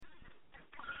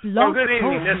Well, good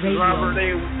evening. This is Robert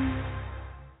A.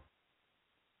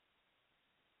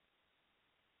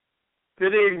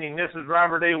 Good evening. This is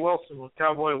Robert A. Wilson with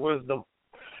Cowboy Wisdom,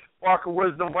 Walk of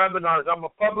Wisdom webinars. I'm a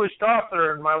published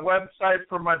author, and my website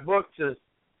for my books is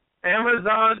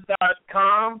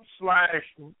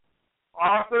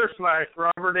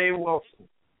Amazon.com/author/Robert A. Wilson.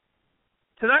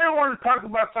 Tonight I want to talk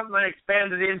about something I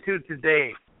expanded into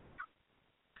today.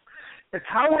 It's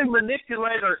how we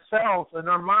manipulate ourselves and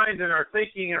our mind and our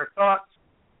thinking and our thoughts,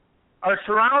 our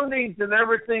surroundings and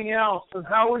everything else, and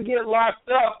how we get locked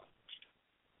up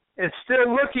and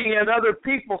still looking at other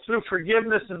people through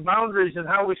forgiveness and boundaries, and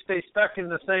how we stay stuck in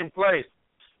the same place.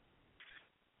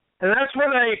 And that's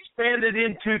what I expanded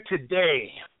into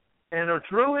today. And it's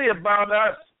really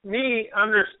about me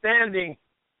understanding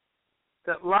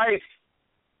that life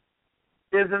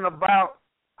isn't about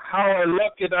how I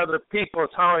look at other people,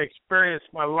 it's how I experience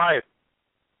my life.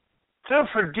 Through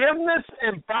forgiveness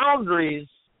and boundaries,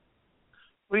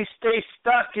 we stay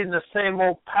stuck in the same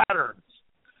old patterns.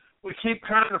 We keep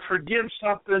trying to forgive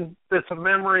something that's a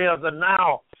memory of the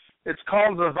now. It's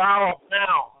called the vow of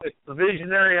now. It's the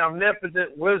visionary,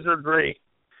 omnipotent wizardry,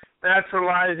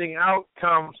 naturalizing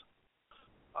outcomes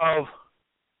of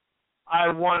I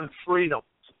won freedom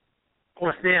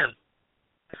within.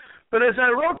 But as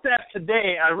I wrote that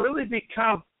today, I really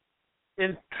become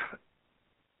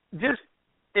just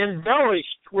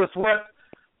embellished with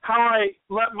how I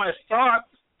let my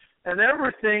thoughts and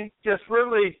everything just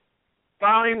really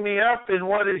bowing me up in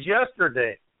what is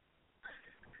yesterday.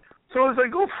 So as I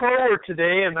go forward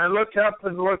today and I look up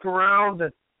and look around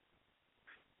and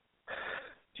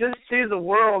just see the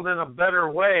world in a better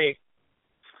way,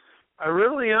 I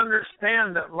really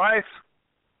understand that life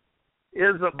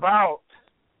is about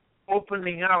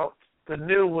opening out the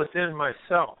new within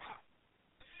myself.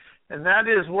 And that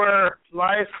is where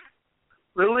life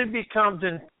really becomes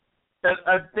a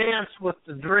dance with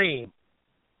the dream.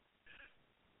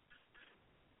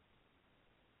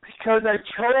 Because I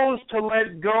chose to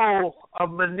let go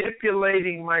of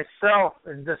manipulating myself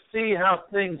and to see how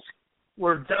things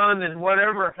were done, and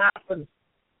whatever happened,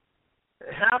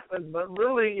 it happened. But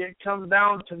really it comes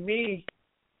down to me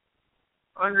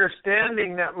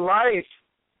understanding that life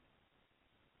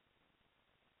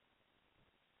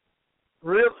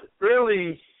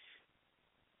really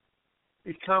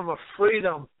become a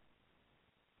freedom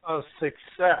of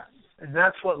success. And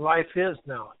that's what life is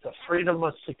now. It's a freedom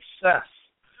of success.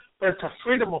 But it's a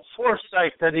freedom of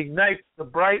foresight that ignites the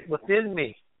bright within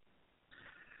me.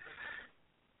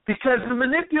 Because the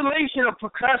manipulation of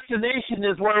procrastination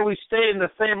is where we stay in the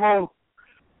same old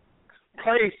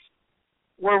place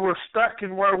where we're stuck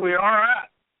and where we are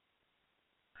at.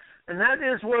 And that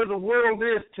is where the world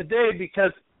is today,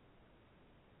 because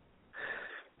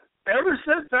ever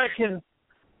since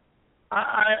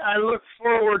I look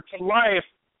forward to life,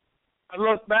 I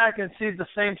look back and see the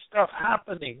same stuff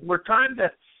happening. We're trying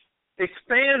to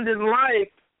expand in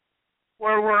life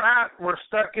where we're at. We're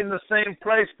stuck in the same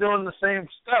place doing the same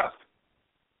stuff.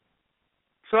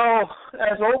 So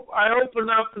as I open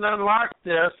up and unlock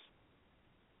this,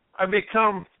 I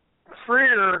become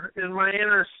freer in my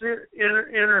inner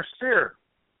sphere.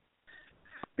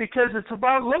 Because it's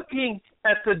about looking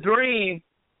at the dream,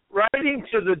 writing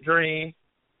to the dream,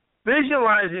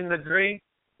 visualizing the dream,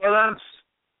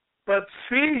 but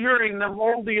figuring the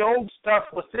old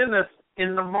stuff within us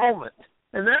in the moment.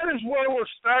 And that is where we're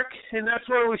stuck, and that's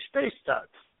where we stay stuck.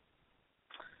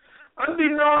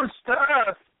 Unbeknownst to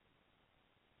us,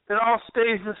 it all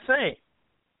stays the same.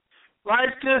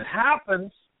 Life just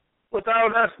happens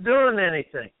without us doing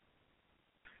anything.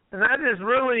 And that is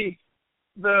really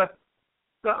the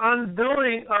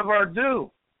undoing of our do.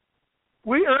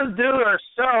 We undo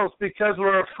ourselves because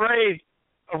we're afraid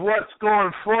of what's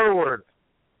going forward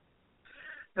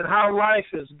and how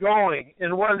life is going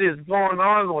and what is going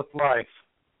on with life.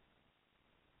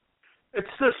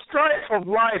 It's the strife of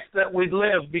life that we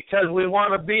live because we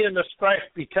want to be in the strife,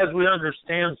 because we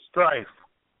understand strife.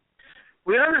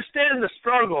 We understand the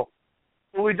struggle,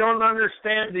 but we don't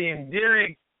understand the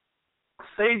endearing,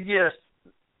 sagest,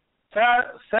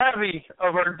 savvy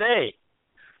of our day,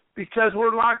 because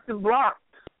we're locked and blocked.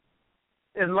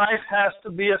 And life has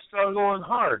to be a struggle and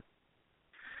hard.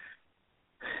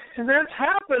 And that's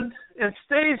happened and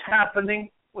stays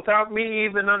happening without me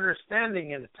even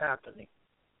understanding it's happening.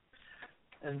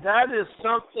 And that is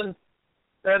something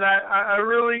that I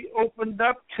really opened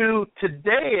up to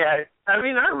today. I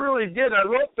really did. I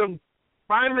wrote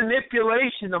my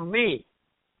manipulation of me.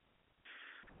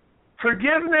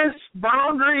 Forgiveness,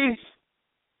 boundaries,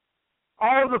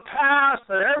 all the past,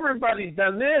 that everybody's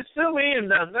done this to me and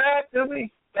done that to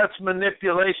me, that's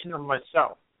manipulation of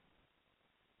myself.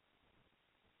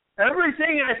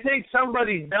 Everything I think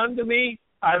somebody's done to me,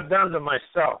 I've done to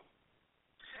myself.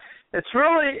 It's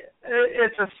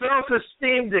a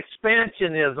self-esteemed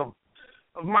expansionism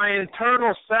of my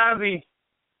internal sassy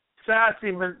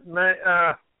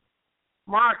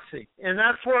moxie. And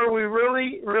that's where we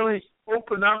really, really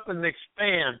open up and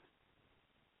expand.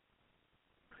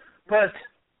 But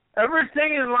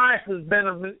everything in life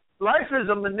life is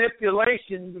a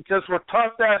manipulation, because we're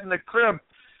taught that in the crib.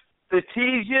 They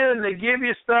tease you and they give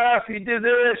you stuff. You do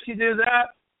this, you do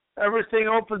that. Everything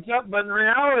opens up. But in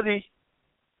reality,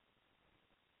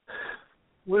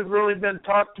 we've really been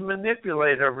taught to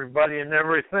manipulate everybody and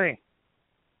everything.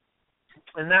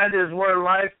 And that is where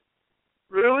life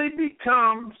really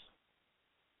becomes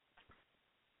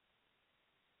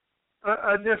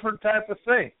a different type of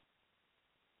thing.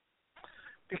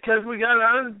 Because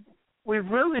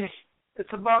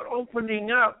it's about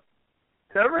opening up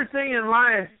to everything in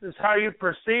life is how you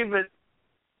perceive it,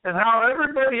 and how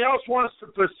everybody else wants to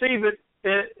perceive it.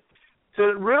 They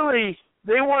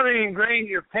want to ingrain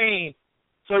your pain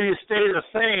so you stay the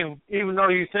same, even though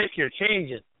you think you're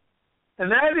changing.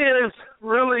 And that is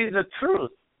really the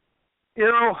truth. You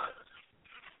know,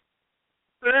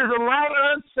 there's a lot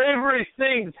of unsavory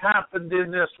things happened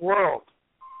in this world,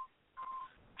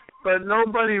 but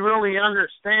nobody really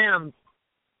understands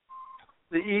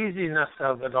the easiness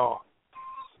of it all,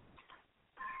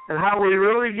 and how we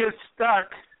really get stuck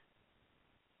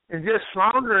in just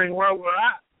floundering where we're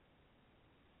at.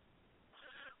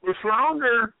 We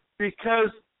flounder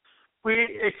because we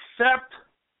accept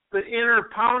the inner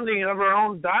pounding of our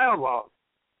own dialogue.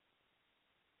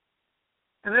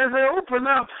 And as I open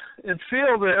up and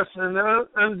feel this and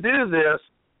undo this,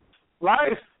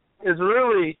 life is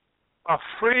really a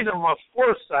freedom of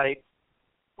foresight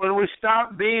when we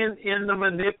stop being in the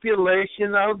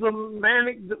manipulation of the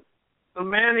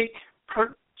manic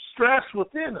stress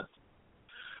within us.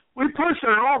 We push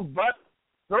our own buttons.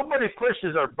 Nobody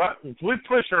pushes our buttons. We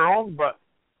push our own buttons.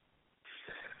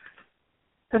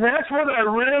 And that's what I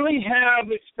really have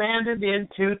expanded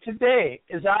into today,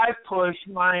 is I push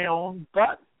my own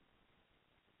button.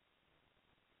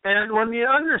 And when you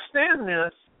understand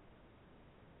this,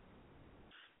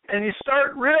 and you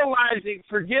start realizing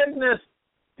forgiveness,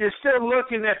 you're still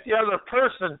looking at the other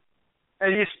person,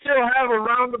 and you still have a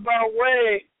roundabout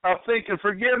way of thinking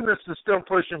forgiveness is still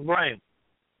pushing blame.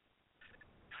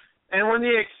 And when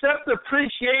you accept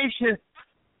appreciation,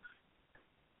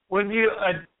 when you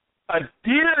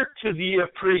adhere to the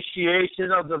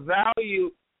appreciation of the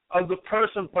value of the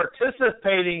person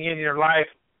participating in your life,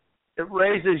 it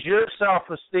raises your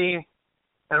self-esteem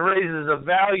and raises the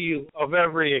value of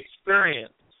every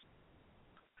experience.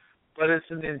 But it's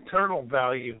an internal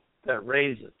value that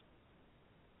raises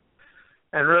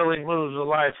and really moves the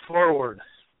life forward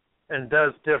and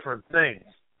does different things.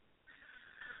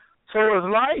 So as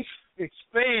life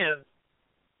expands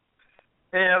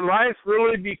and life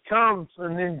really becomes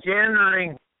an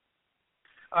engendering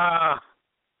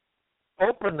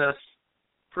openness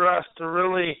for us to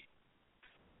really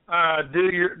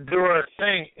do our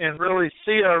thing and really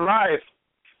see our life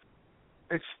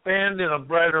expand in a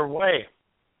brighter way.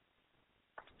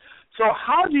 So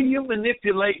how do you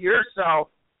manipulate yourself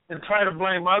and try to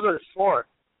blame others for it?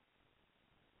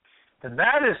 And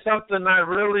that is something I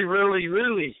really, really,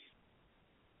 really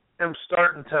am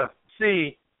starting to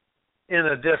see in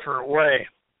a different way.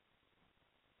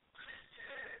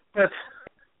 But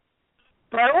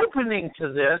by opening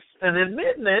to this and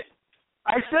admitting it,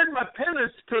 I said my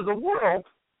penance to the world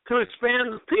to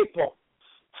expand the people.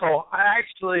 So I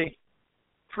actually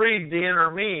freed the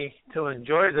inner me to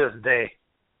enjoy this day.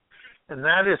 And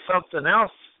that is something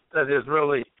else that is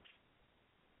really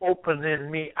opening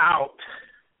me out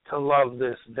to love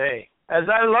this day. As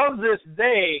I love this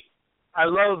day, I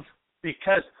love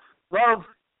because love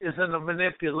isn't a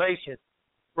manipulation.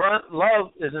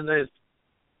 Love is an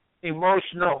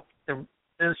emotional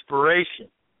inspiration.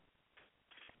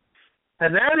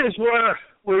 And that is where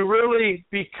we really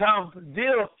become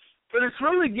deal. But it's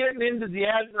really getting into the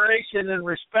admiration and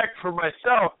respect for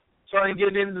myself so I can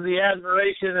get into the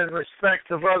admiration and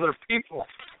respect of other people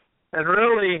and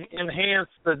really enhance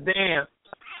the dance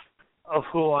of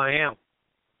who I am.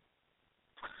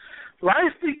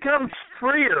 Life becomes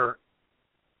freer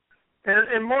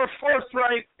and more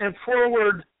forthright and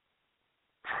forward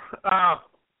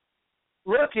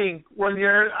looking when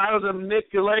you're out of the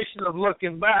manipulation of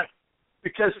looking back.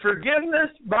 Because forgiveness,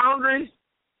 boundaries,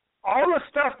 all the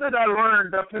stuff that I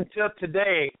learned up until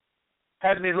today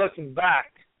had me looking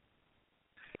back.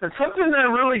 And something that I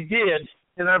really did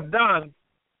and I've done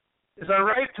is I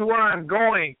write to where I'm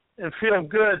going and feel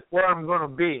good where I'm going to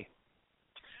be.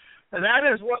 And that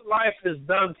is what life has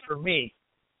done for me.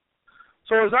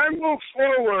 So as I move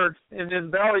forward and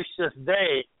embellish this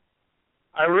day,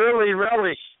 I really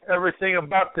relish everything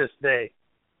about this day.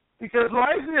 Because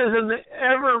life is an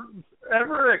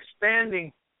ever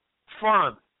expanding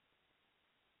fun.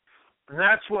 And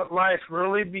that's what life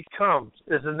really becomes,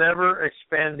 is an ever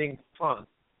expanding fun.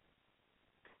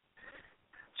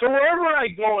 So wherever I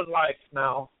go in life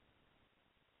now,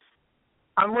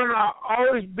 I'm going to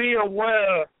always be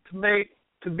aware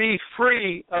to be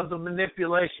free of the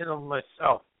manipulation of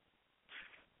myself.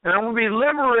 And I'm going to be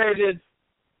liberated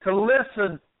to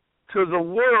listen to the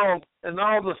world and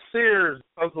all the seers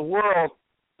of the world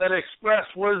that express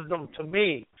wisdom to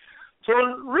me. So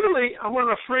really, I'm going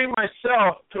to free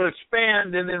myself to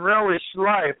expand and relish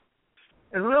life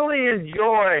and really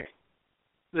enjoy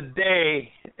the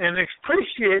day and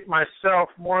appreciate myself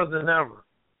more than ever.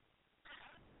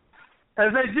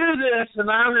 As I do this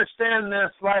and I understand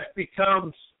this, life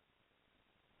becomes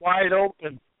wide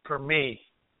open for me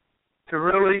to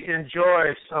really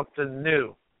enjoy something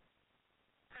new.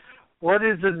 What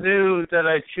is the new that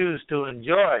I choose to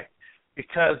enjoy?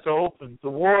 Because the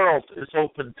world is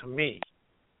open to me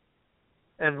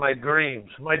and my dreams.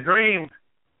 My dreams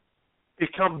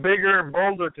become bigger and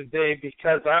bolder today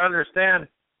because I understand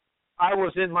I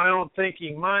was in my own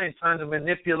thinking mind trying to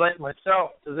manipulate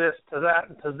myself to this, to that,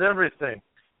 and to everything.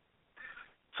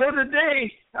 So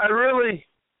today, I really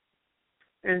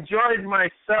enjoyed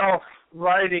myself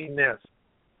writing this.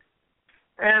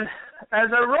 And as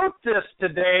I wrote this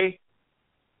today,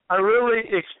 I really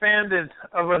expanded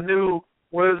of a new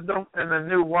wisdom and a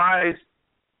new wise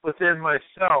within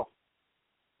myself.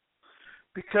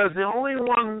 Because the only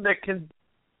one that can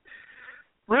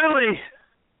really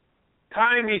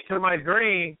tie me to my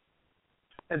dream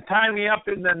and tie me up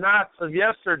in the knots of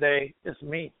yesterday is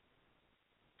me.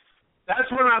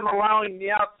 That's when I'm allowing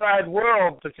the outside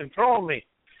world to control me.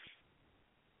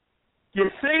 You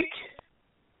think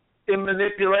in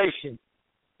manipulation,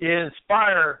 you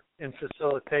inspire in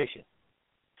facilitation.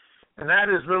 And that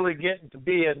is really getting to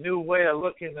be a new way of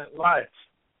looking at life.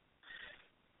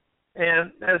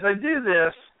 And as I do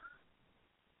this,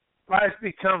 life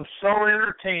becomes so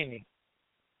entertaining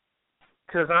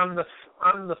because I'm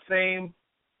the fame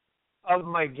of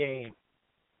my game.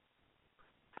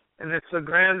 And it's the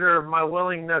grandeur of my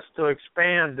willingness to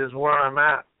expand is where I'm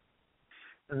at.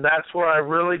 And that's where I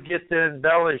really get to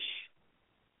embellish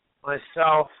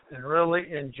myself and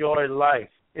really enjoy life.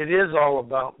 It is all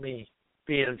about me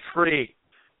being free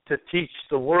to teach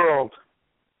the world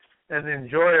and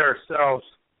enjoy ourselves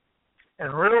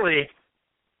and really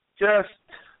just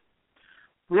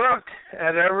look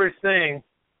at everything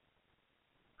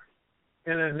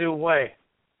in a new way.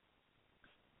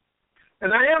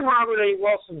 And I am Robert A.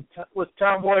 Wilson with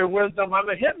Cowboy Wisdom. I'm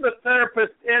a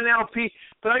hypnotherapist, NLP,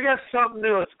 but I got something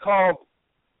new. It's called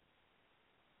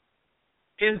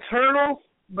internal,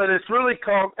 but it's really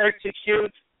called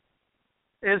execute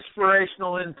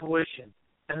inspirational intuition.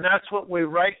 And that's what we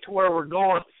write to where we're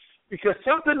going. Because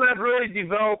something I've really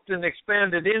developed and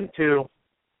expanded into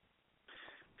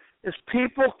is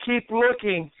people keep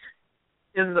looking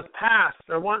in the past.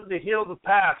 They're wanting to heal the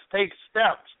past, take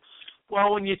steps.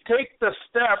 Well, when you take the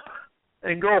step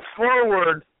and go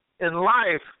forward in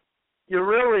life, you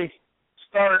really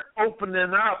start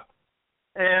opening up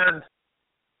and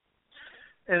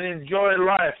enjoy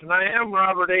life. And I am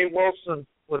Robert A. Wilson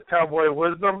with Cowboy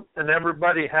Wisdom, and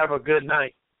everybody have a good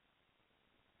night.